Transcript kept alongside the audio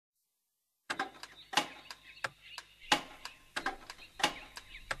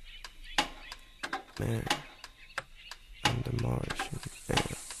Man, I'm the Martian. Man,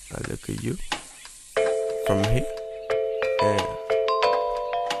 I look at you from here. Yeah,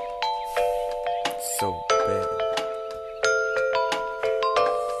 so bad.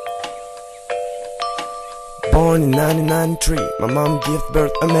 Born in 1993, my mom gave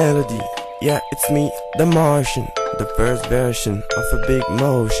birth a melody. Yeah, it's me, the Martian, the first version of a big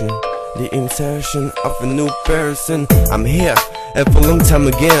motion, the insertion of a new person. I'm here, and for a long time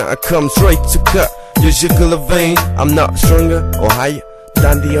again, I come straight to cut your jugular vein. I'm not stronger or higher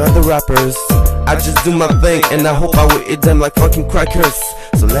than the other rappers. I just do my thing, and I hope I will eat them like fucking crackers.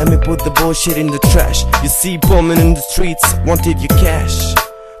 So let me put the bullshit in the trash. You see bombing in the streets, wanted your cash.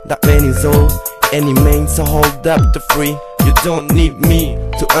 That man is old, and he means to hold up the free. You don't need me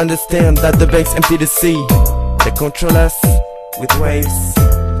to understand that the banks empty the sea. They control us with waves,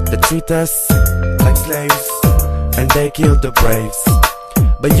 they treat us like slaves, and they kill the braves.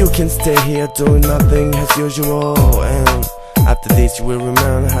 But you can stay here doing nothing as usual, and after this you will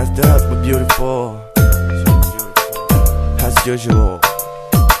remember as the earth was beautiful, as usual.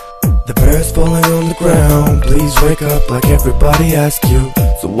 The birds falling on the ground, please wake up like everybody asked you.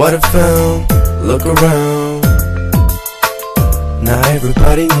 So what I found, look around, now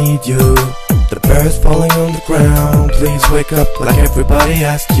everybody need you. The birds falling on the ground, please wake up like everybody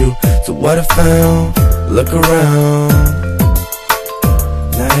asked you. So what I found, look around,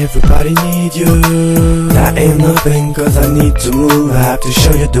 now everybody need you. That ain't nothing, cause I need to move. I have to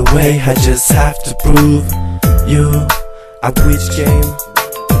show you the way, I just have to prove you at which game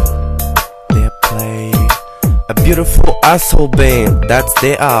they play. A beautiful asshole band, that's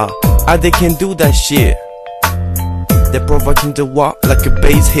they are. How they can do that shit? They're provoking the wall like a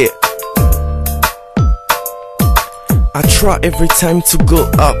bass hit. I try every time to go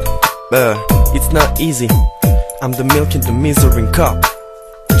up, but it's not easy. I'm the milk in the misery cup.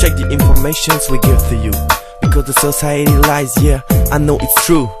 Check the informations we give to you, because the society lies, yeah, I know it's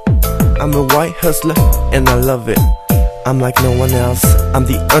true. I'm a white hustler and I love it. I'm like no one else, I'm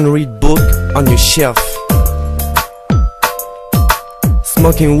the unread book on your shelf.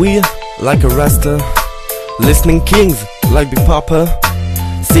 Smoking weed like a rasta, listening kings like Big Papa.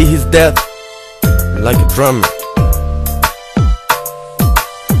 See his death like a drummer.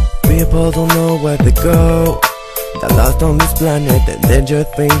 People don't know where they go, they're lost on this planet, and they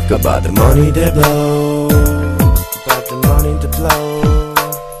just think about the money they blow, about the money they blow.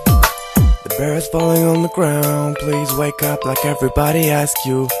 The birds falling on the ground, please wake up like everybody asked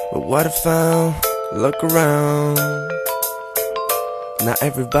you. But what I found, look around, now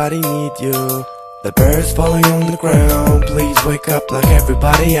everybody need you. The birds falling on the ground, please wake up like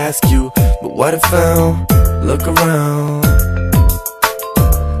everybody asked you. But what I found, look around,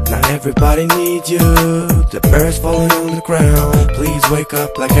 now everybody need you. The birds falling on the ground, please wake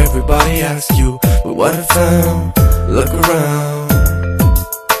up like everybody asked you. But what I found, look around,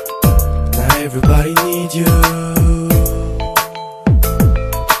 now everybody need you.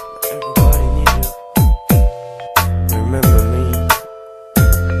 Everybody need you. Remember me,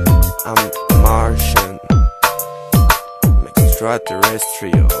 I'm Marshan,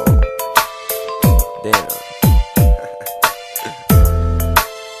 extraterrestrial.